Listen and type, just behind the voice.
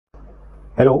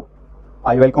Hello,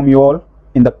 I welcome you all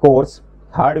in the course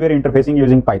Hardware Interfacing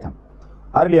using Python.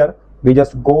 Earlier, we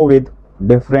just go with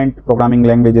different programming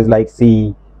languages like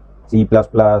C, C++,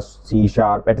 C#,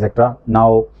 etc.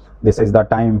 Now, this is the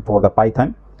time for the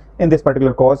Python. In this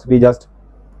particular course, we just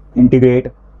integrate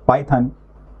Python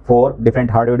for different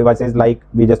hardware devices, like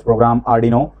we just program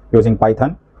Arduino using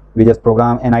Python. We just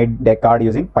program NI DAQ card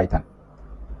using Python.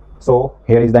 So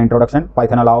here is the introduction.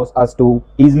 Python allows us to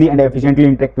easily and efficiently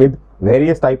interact with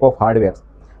various type of hardware.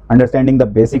 Understanding the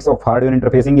basics of hardware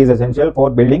interfacing is essential for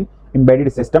building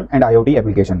embedded system and IoT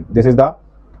application. This is the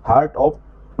heart of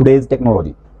today's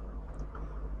technology.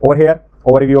 Over here,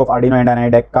 overview of Arduino and NI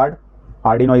DAQ card.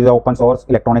 Arduino is an open source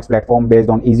electronics platform based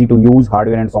on easy to use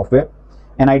hardware and software.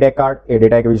 NI DAQ card, a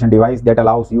data acquisition device that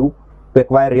allows you to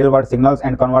acquire real world signals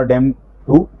and convert them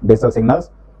to digital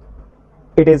signals.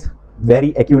 It is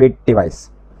very accurate device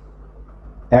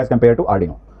as compared to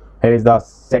Arduino. Here is the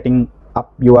setting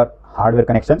up your hardware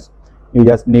connections. You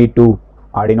just need to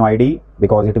Arduino ID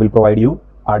because it will provide you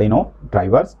Arduino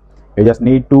drivers. You just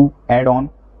need to add on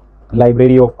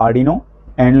library of Arduino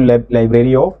and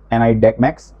library of NI DAQ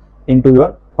Max into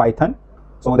your Python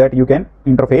so that you can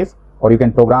interface or you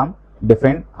can program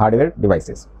different hardware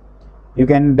devices. You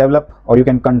can develop or you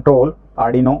can control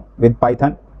Arduino with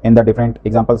Python in the different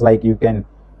examples, like you can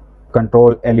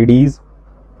control LEDs,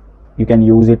 you can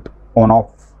use it on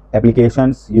off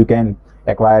applications, you can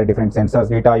acquire different sensors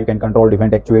data, you can control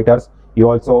different actuators. You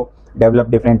also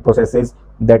develop different processes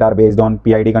that are based on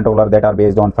PID controller, that are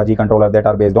based on fuzzy controller, that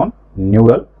are based on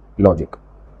neural logic.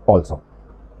 Also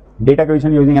data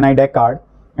acquisition using NI DAQ card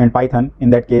and Python. In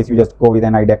that case, you just go with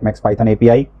NI DAQ Max Python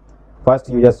API. First,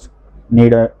 you just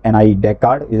need a NI DAQ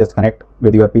card. You just connect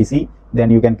with your PC,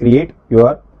 then you can create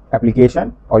your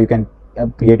application or you can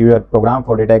create your program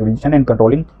for data acquisition and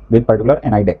controlling with particular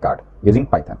NI DAQ card using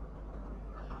Python.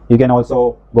 You can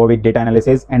also go with data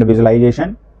analysis and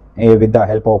visualization with the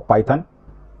help of Python.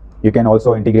 You can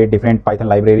also integrate different Python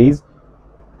libraries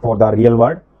for the real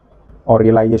world or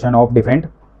realization of different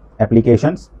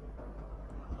applications.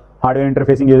 Hardware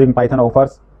interfacing using Python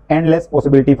offers endless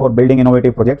possibility for building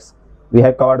innovative projects. We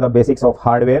have covered the basics of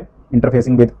hardware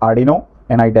interfacing with Arduino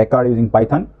and NI DAQ card using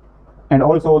Python, and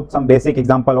also some basic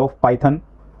example of Python,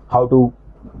 how to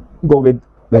go with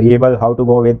variable, how to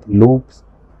go with loops.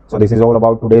 So this is all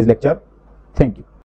about today's lecture. Thank you.